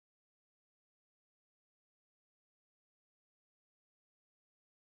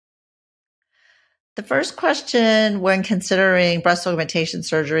The first question when considering breast augmentation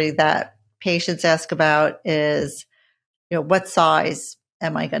surgery that patients ask about is, what size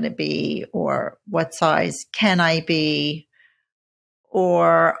am I going to be? Or what size can I be?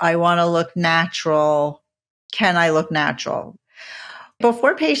 Or I want to look natural. Can I look natural?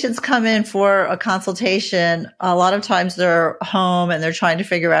 Before patients come in for a consultation, a lot of times they're home and they're trying to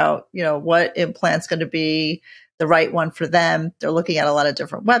figure out, what implant's going to be the right one for them. They're looking at a lot of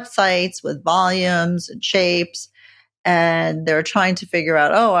different websites with volumes and shapes, and they're trying to figure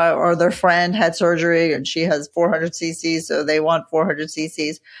out, or their friend had surgery and she has 400 cc's, so they want 400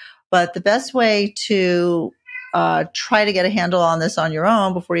 cc's. But the best way to try to get a handle on this on your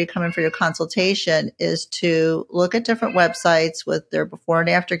own before you come in for your consultation is to look at different websites with their before and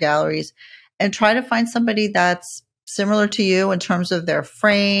after galleries and try to find somebody that's similar to you in terms of their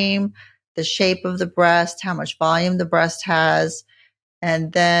frame, the shape of the breast, how much volume the breast has,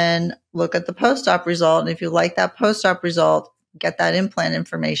 and then look at the post-op result. And if you like that post-op result, get that implant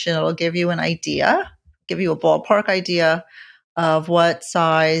information. It'll give you an idea, give you a ballpark idea of what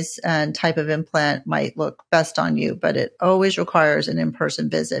size and type of implant might look best on you. But it always requires an in-person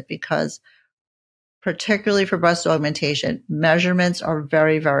visit because particularly for breast augmentation, measurements are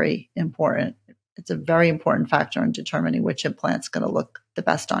very, very important. It's a very important factor in determining which implant's going to look the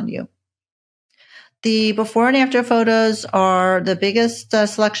best on you. The before and after photos are the biggest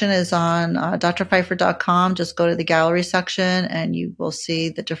selection is on drpfeifer.com. Just go to the gallery section and you will see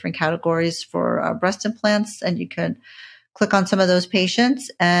the different categories for breast implants, and you can click on some of those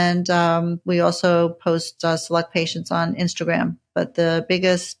patients. And we also post select patients on Instagram. But the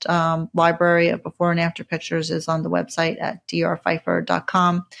biggest library of before and after pictures is on the website at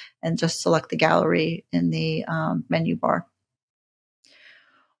drpfeifer.com, and just select the gallery in the menu bar.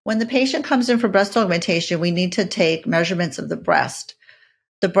 When the patient comes in for breast augmentation, we need to take measurements of the breast.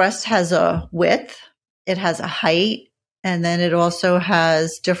 The breast has a width, it has a height, and then it also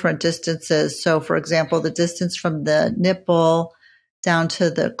has different distances. So, for example, the distance from the nipple down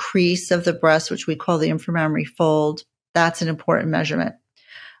to the crease of the breast, which we call the inframammary fold, that's an important measurement.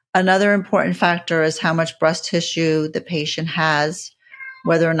 Another important factor is how much breast tissue the patient has,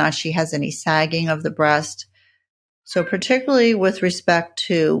 whether or not she has any sagging of the breast. So particularly with respect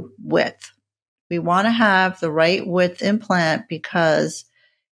to width, we want to have the right width implant because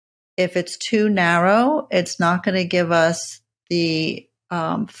if it's too narrow, it's not going to give us the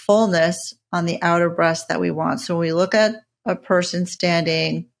fullness on the outer breast that we want. So when we look at a person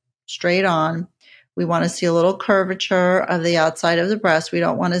standing straight on, we want to see a little curvature of the outside of the breast. We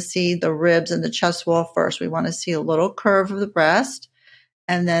don't want to see the ribs and the chest wall first. We want to see a little curve of the breast,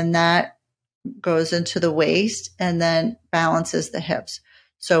 and then that goes into the waist and then balances the hips.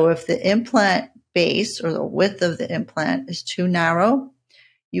 So if the implant base or the width of the implant is too narrow,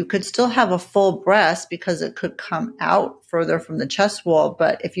 you could still have a full breast because it could come out further from the chest wall.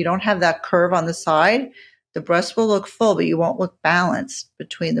 But if you don't have that curve on the side, the breast will look full, but you won't look balanced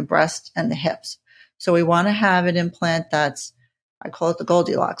between the breast and the hips. So we want to have an implant that's, I call it the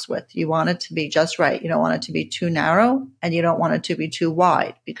Goldilocks width. You want it to be just right. You don't want it to be too narrow, and you don't want it to be too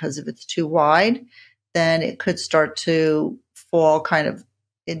wide, because if it's too wide, then it could start to fall kind of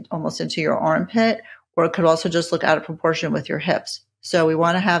almost into your armpit, or it could also just look out of proportion with your hips. So we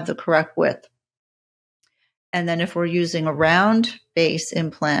want to have the correct width. And then if we're using a round base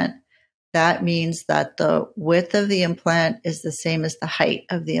implant, that means that the width of the implant is the same as the height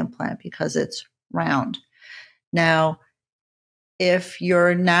of the implant because it's round. Now, if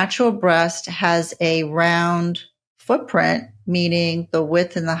your natural breast has a round footprint, meaning the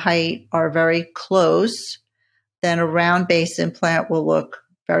width and the height are very close, then a round base implant will look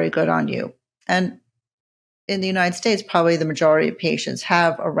very good on you. And in the United States, probably the majority of patients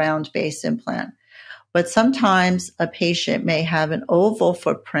have a round base implant. But sometimes a patient may have an oval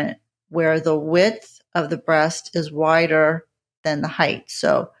footprint where the width of the breast is wider than the height.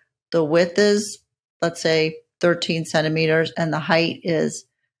 So the width is, let's say, 13 centimeters, and the height is,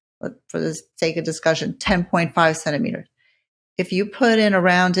 for the sake of discussion, 10.5 centimeters. If you put in a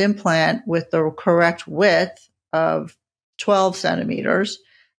round implant with the correct width of 12 centimeters,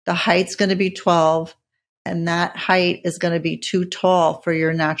 the height's going to be 12, and that height is going to be too tall for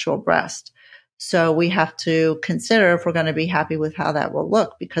your natural breast. So we have to consider if we're going to be happy with how that will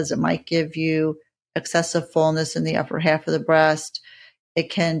look, because it might give you excessive fullness in the upper half of the breast. It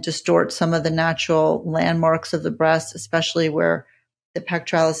can distort some of the natural landmarks of the breast, especially where the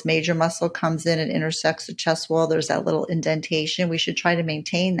pectoralis major muscle comes in and intersects the chest wall. There's that little indentation. We should try to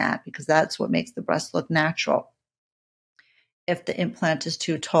maintain that because that's what makes the breast look natural. If the implant is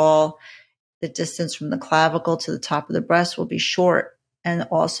too tall, the distance from the clavicle to the top of the breast will be short. And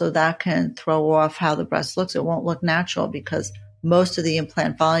also that can throw off how the breast looks. It won't look natural because most of the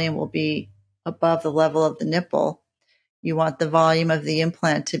implant volume will be above the level of the nipple. You want the volume of the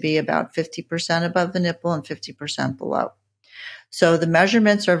implant to be about 50% above the nipple and 50% below. So the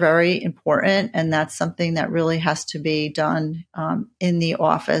measurements are very important, and that's something that really has to be done in the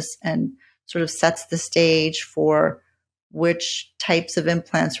office and sort of sets the stage for which types of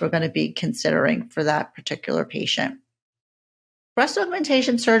implants we're going to be considering for that particular patient. Breast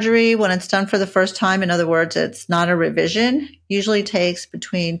augmentation surgery, when it's done for the first time, in other words, it's not a revision, usually takes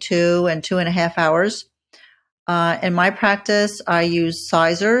between 2 and 2.5 hours. In my practice, I use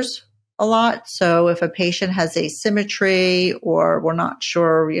sizers a lot. So if a patient has asymmetry or we're not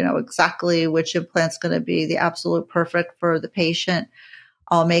sure, exactly which implant's going to be the absolute perfect for the patient,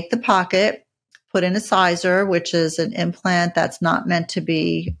 I'll make the pocket, put in a sizer, which is an implant that's not meant to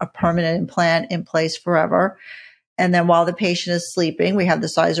be a permanent implant in place forever. And then while the patient is sleeping, we have the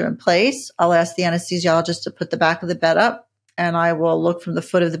sizer in place. I'll ask the anesthesiologist to put the back of the bed up, and I will look from the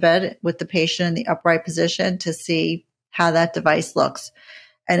foot of the bed with the patient in the upright position to see how that device looks.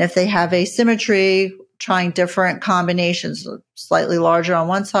 And if they have asymmetry, trying different combinations, slightly larger on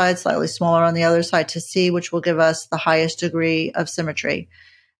one side, slightly smaller on the other side, to see which will give us the highest degree of symmetry.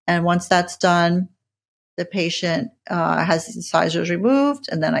 And once that's done, the patient has the incisors removed,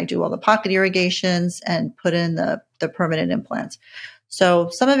 and then I do all the pocket irrigations and put in the permanent implants. So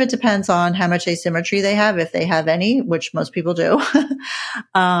some of it depends on how much asymmetry they have, if they have any, which most people do.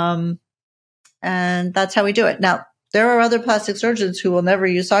 And that's how we do it. Now, there are other plastic surgeons who will never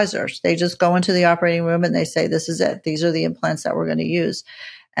use sizers. They just go into the operating room and they say, this is it. These are the implants that we're going to use.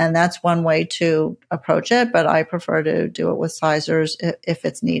 And that's one way to approach it, but I prefer to do it with sizers if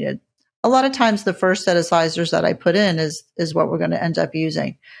it's needed. A lot of times the first set of sizers that I put in is what we're going to end up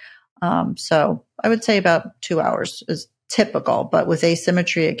using. So I would say about 2 hours is typical, but with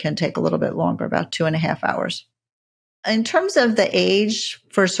asymmetry, it can take a little bit longer, about 2.5 hours. In terms of the age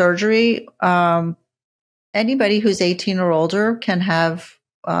for surgery, anybody who's 18 or older can have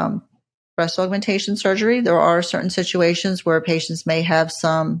breast augmentation surgery. There are certain situations where patients may have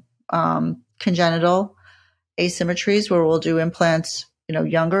some congenital asymmetries where we'll do implants,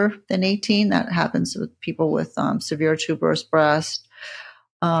 younger than 18. That happens with people with severe tuberous breast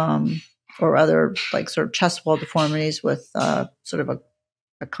or other sort of chest wall deformities with sort of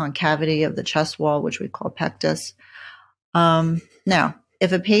a concavity of the chest wall, which we call pectus. Now,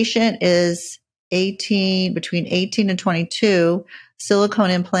 if a patient is between 18 and 22, silicone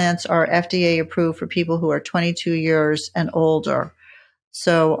implants are FDA approved for people who are 22 years and older.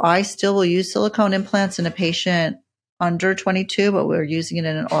 So I still will use silicone implants in a patient under 22, but we're using it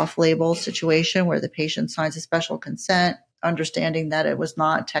in an off-label situation where the patient signs a special consent, understanding that it was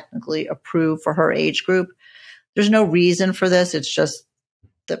not technically approved for her age group. There's no reason for this. It's just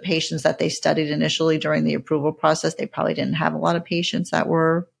the patients that they studied initially during the approval process, they probably didn't have a lot of patients that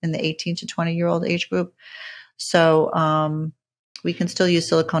were in the 18 to 20-year-old age group. So we can still use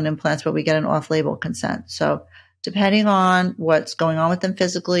silicone implants, but we get an off-label consent. So depending on what's going on with them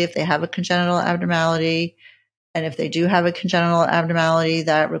physically, if they have a congenital abnormality, and if they do have a congenital abnormality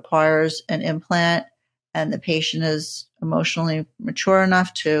that requires an implant and the patient is emotionally mature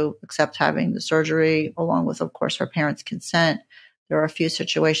enough to accept having the surgery, along with, of course, her parents' consent, there are a few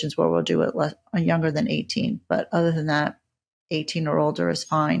situations where we'll do it younger than 18. But other than that, 18 or older is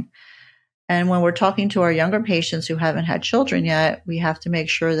fine. And when we're talking to our younger patients who haven't had children yet, we have to make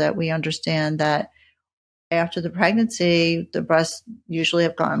sure that we understand that after the pregnancy, the breasts usually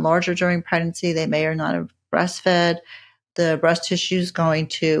have gotten larger during pregnancy. They may or not have breastfed. The breast tissue is going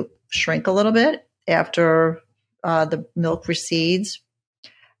to shrink a little bit after the milk recedes,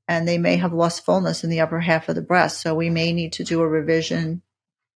 and they may have lost fullness in the upper half of the breast. So we may need to do a revision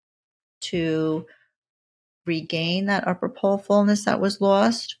to regain that upper pole fullness that was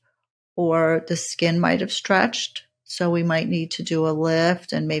lost, or the skin might have stretched. So we might need to do a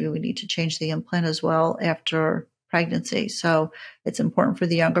lift, and maybe we need to change the implant as well after pregnancy. So it's important for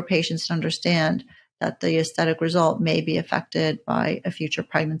the younger patients to understand that the aesthetic result may be affected by a future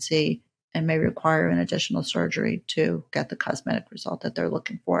pregnancy and may require an additional surgery to get the cosmetic result that they're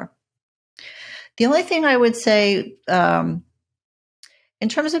looking for. The only thing I would say, in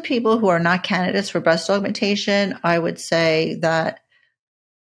terms of people who are not candidates for breast augmentation, I would say that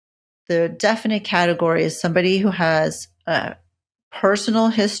the definite category is somebody who has a personal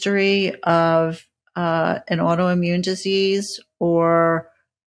history of an autoimmune disease or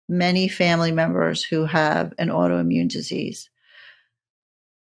many family members who have an autoimmune disease.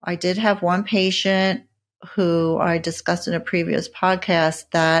 I did have one patient who I discussed in a previous podcast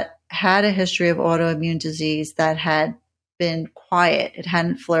that had a history of autoimmune disease that had been quiet. It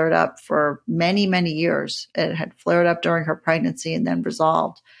hadn't flared up for many, many years. It had flared up during her pregnancy and then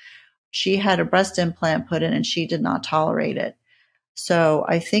resolved. She had a breast implant put in and she did not tolerate it. So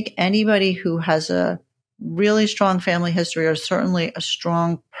I think anybody who has a really strong family history or certainly a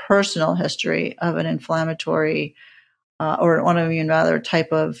strong personal history of an inflammatory or an autoimmune rather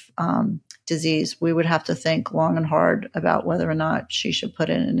type of disease, we would have to think long and hard about whether or not she should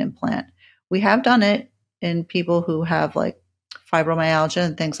put in an implant. We have done it in people who have like fibromyalgia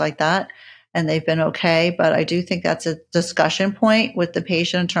and things like that, and they've been okay. But I do think that's a discussion point with the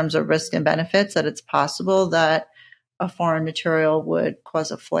patient in terms of risk and benefits, that it's possible that a foreign material would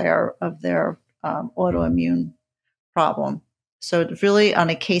cause a flare of their autoimmune problem. So it's really on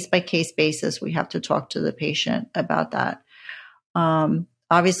a case-by-case basis, we have to talk to the patient about that.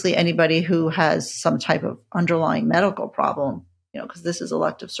 Obviously, anybody who has some type of underlying medical problem, because this is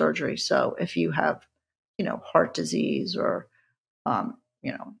elective surgery. So if you have, heart disease or,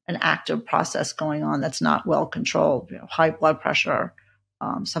 an active process going on that's not well controlled, high blood pressure,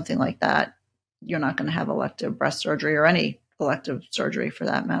 something like that, you're not going to have elective breast surgery or any elective surgery for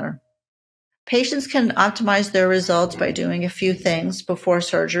that matter. Patients can optimize their results by doing a few things before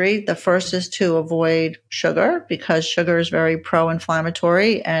surgery. The first is to avoid sugar, because sugar is very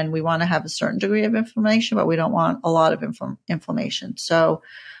pro-inflammatory and we want to have a certain degree of inflammation, but we don't want a lot of inflammation. So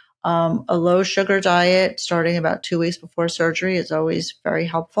a low sugar diet starting about 2 weeks before surgery is always very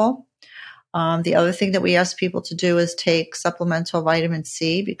helpful. The other thing that we ask people to do is take supplemental vitamin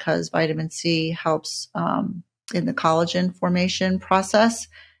C, because vitamin C helps in the collagen formation process.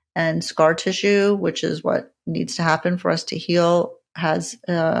 And scar tissue, which is what needs to happen for us to heal, it's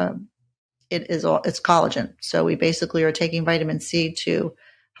collagen. So we basically are taking vitamin C to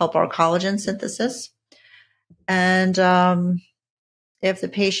help our collagen synthesis. And if the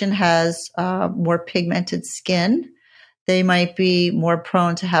patient has more pigmented skin, they might be more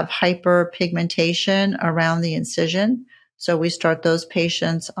prone to have hyperpigmentation around the incision. So we start those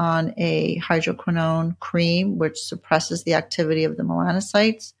patients on a hydroquinone cream, which suppresses the activity of the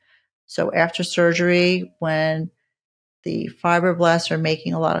melanocytes. So after surgery, when the fibroblasts are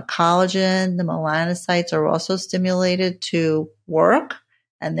making a lot of collagen, the melanocytes are also stimulated to work,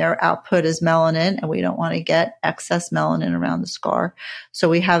 and their output is melanin, and we don't want to get excess melanin around the scar. So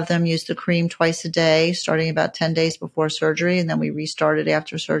we have them use the cream twice a day, starting about 10 days before surgery, and then we restart it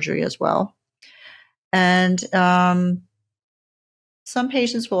after surgery as well. And some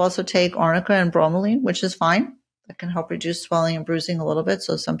patients will also take arnica and bromelain, which is fine. That can help reduce swelling and bruising a little bit.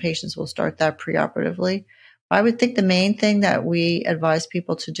 So some patients will start that preoperatively. I would think the main thing that we advise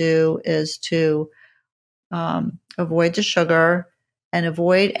people to do is to avoid the sugar and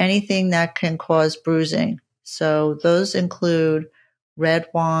avoid anything that can cause bruising. So those include red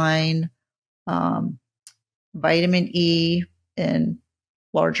wine, vitamin E in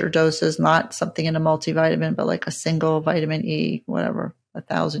larger doses, not something in a multivitamin, but like a single vitamin E, whatever,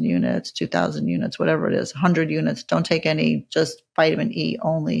 1,000 units, 2,000 units, whatever it is, 100 units. Don't take any just vitamin E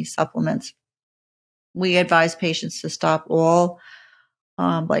only supplements. We advise patients to stop all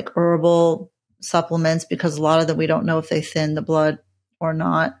like herbal supplements, because a lot of them, we don't know if they thin the blood or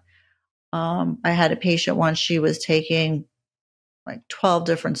not. I had a patient once, she was taking like 12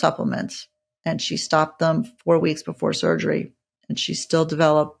 different supplements and she stopped them 4 weeks before surgery. And she still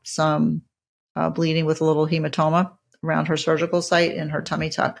developed some bleeding with a little hematoma around her surgical site in her tummy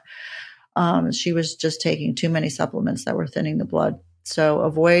tuck. She was just taking too many supplements that were thinning the blood. So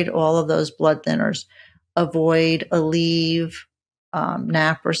avoid all of those blood thinners. Avoid Aleve,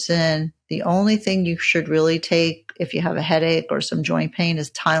 naproxen. The only thing you should really take if you have a headache or some joint pain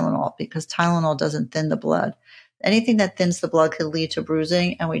is Tylenol, because Tylenol doesn't thin the blood. Anything that thins the blood could lead to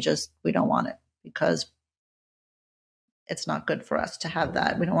bruising, and we don't want it, because it's not good for us to have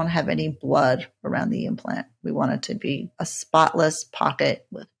that. We don't want to have any blood around the implant. We want it to be a spotless pocket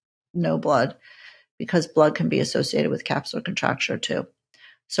with no blood, because blood can be associated with capsular contracture too.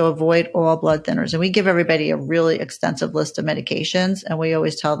 So avoid all blood thinners. And we give everybody a really extensive list of medications. And we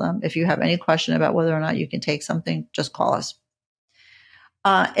always tell them, if you have any question about whether or not you can take something, just call us.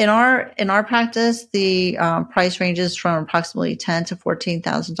 In our practice, the price ranges from approximately $10,000 to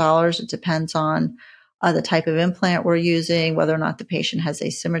 $14,000. It depends on the type of implant we're using, whether or not the patient has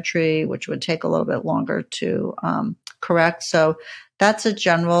asymmetry, which would take a little bit longer to correct. So that's a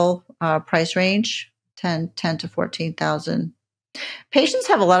general price range, $10,000 to $14,000. Patients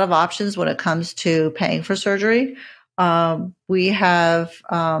have a lot of options when it comes to paying for surgery. We have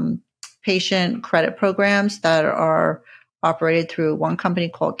patient credit programs that are operated through one company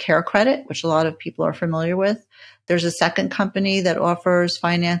called Care Credit, which a lot of people are familiar with. There's a second company that offers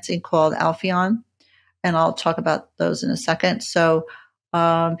financing called Alpheon. and I'll talk about those in a second. So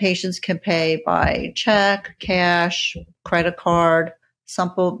patients can pay by check, cash, credit card.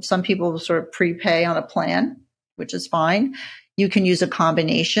 Some people sort of prepay on a plan, which is fine. You can use a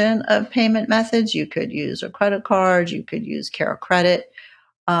combination of payment methods. You could use a credit card. You could use Care Credit.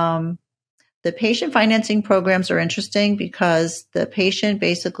 The patient financing programs are interesting because the patient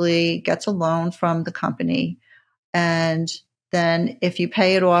basically gets a loan from the company. And then if you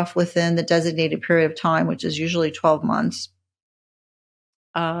pay it off within the designated period of time, which is usually 12 months,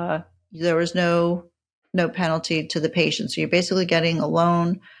 there is no penalty to the patient. So you're basically getting a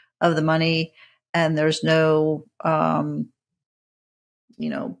loan of the money, and there's no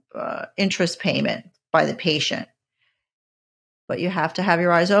interest payment by the patient. But you have to have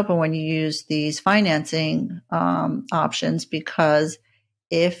your eyes open when you use these financing options, because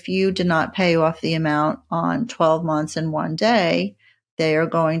if you did not pay off the amount on 12 months and 1 day, they are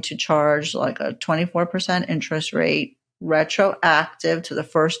going to charge like a 24% interest rate retroactive to the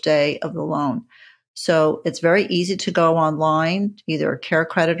first day of the loan. So it's very easy to go online, either Care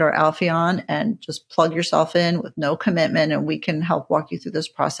Credit or Alpheon, and just plug yourself in with no commitment, and we can help walk you through this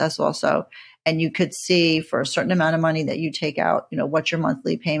process also. And you could see for a certain amount of money that you take out, what your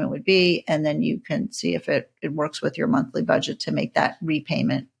monthly payment would be, and then you can see if it works with your monthly budget to make that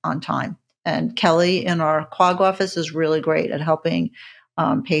repayment on time. And Kelly in our QUAG office is really great at helping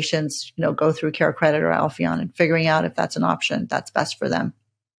patients, go through Care Credit or Alpheon and figuring out if that's an option that's best for them.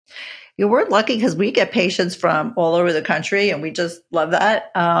 We're lucky because we get patients from all over the country, and we just love that.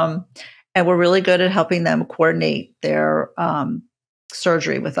 And we're really good at helping them coordinate their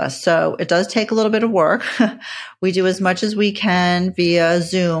surgery with us. So it does take a little bit of work. We do as much as we can via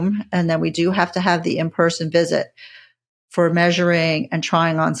Zoom, and then we do have to have the in-person visit for measuring and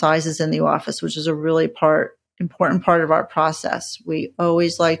trying on sizes in the office, which is a really important part of our process. We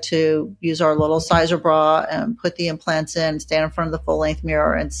always like to use our little sizer bra and put the implants in, stand in front of the full length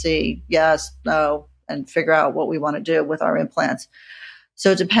mirror and see yes, no, and figure out what we want to do with our implants.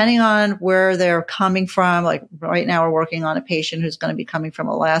 So depending on where they're coming from, like right now we're working on a patient who's going to be coming from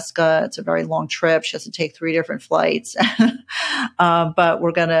Alaska. It's a very long trip. She has to take 3 different flights, but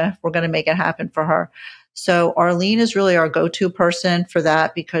we're gonna make it happen for her. So Arlene is really our go-to person for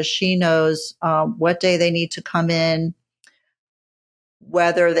that, because she knows what day they need to come in,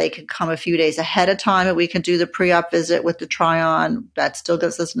 whether they can come a few days ahead of time, and we can do the pre-op visit with the try-on. That still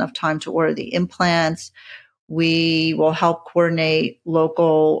gives us enough time to order the implants. We will help coordinate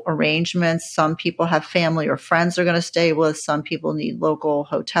local arrangements. Some people have family or friends they're going to stay with. Some people need local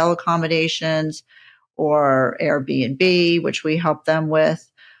hotel accommodations or Airbnb, which we help them with.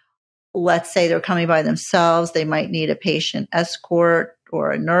 Let's say they're coming by themselves. They might need a patient escort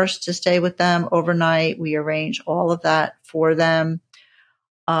or a nurse to stay with them overnight. We arrange all of that for them.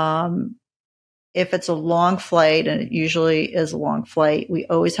 If it's a long flight, and it usually is a long flight, we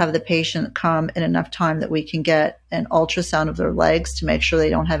always have the patient come in enough time that we can get an ultrasound of their legs to make sure they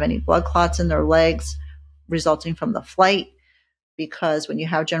don't have any blood clots in their legs resulting from the flight. Because when you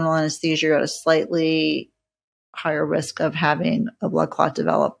have general anesthesia, you're at a slightly higher risk of having a blood clot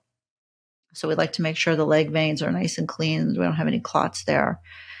develop. So we like to make sure the leg veins are nice and clean. We don't have any clots there.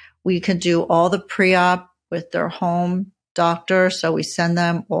 We can do all the pre-op with their home doctor. So we send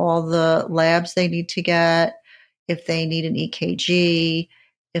them all the labs they need to get. If they need an EKG,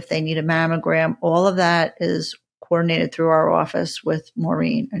 if they need a mammogram, all of that is coordinated through our office with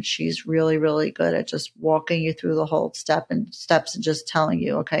Maureen. And she's really, really good at just walking you through the whole steps and just telling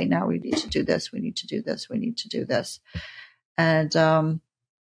you, okay, now we need to do this. We need to do this. We need to do this. And,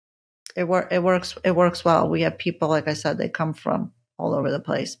 it works well. We have people, like I said, they come from all over the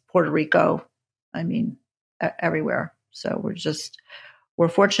place, Puerto Rico, everywhere. So we're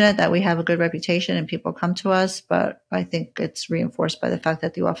fortunate that we have a good reputation and people come to us, but I think it's reinforced by the fact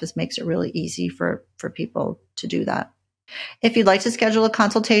that the office makes it really easy for people to do that. If you'd like to schedule a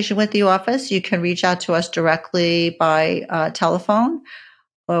consultation with the office, you can reach out to us directly by telephone,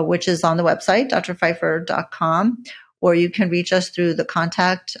 which is on the website, drpfeifer.com. Or you can reach us through the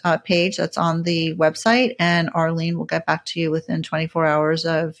contact page that's on the website, and Arlene will get back to you within 24 hours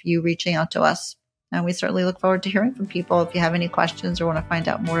of you reaching out to us. And we certainly look forward to hearing from people if you have any questions or want to find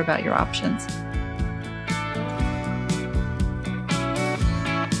out more about your options.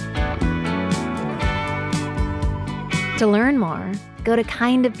 To learn more, go to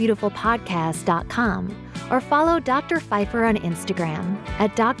kindofbeautifulpodcast.com or follow Dr. Pfeifer on Instagram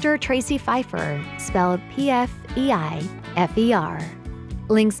at Dr. Tracy Pfeifer, spelled Pfeifer.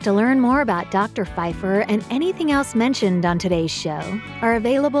 Links to learn more about Dr. Pfeifer and anything else mentioned on today's show are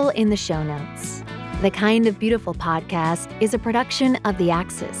available in the show notes. The Kind of Beautiful podcast is a production of The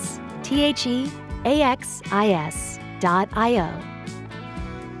Axis, axis.io.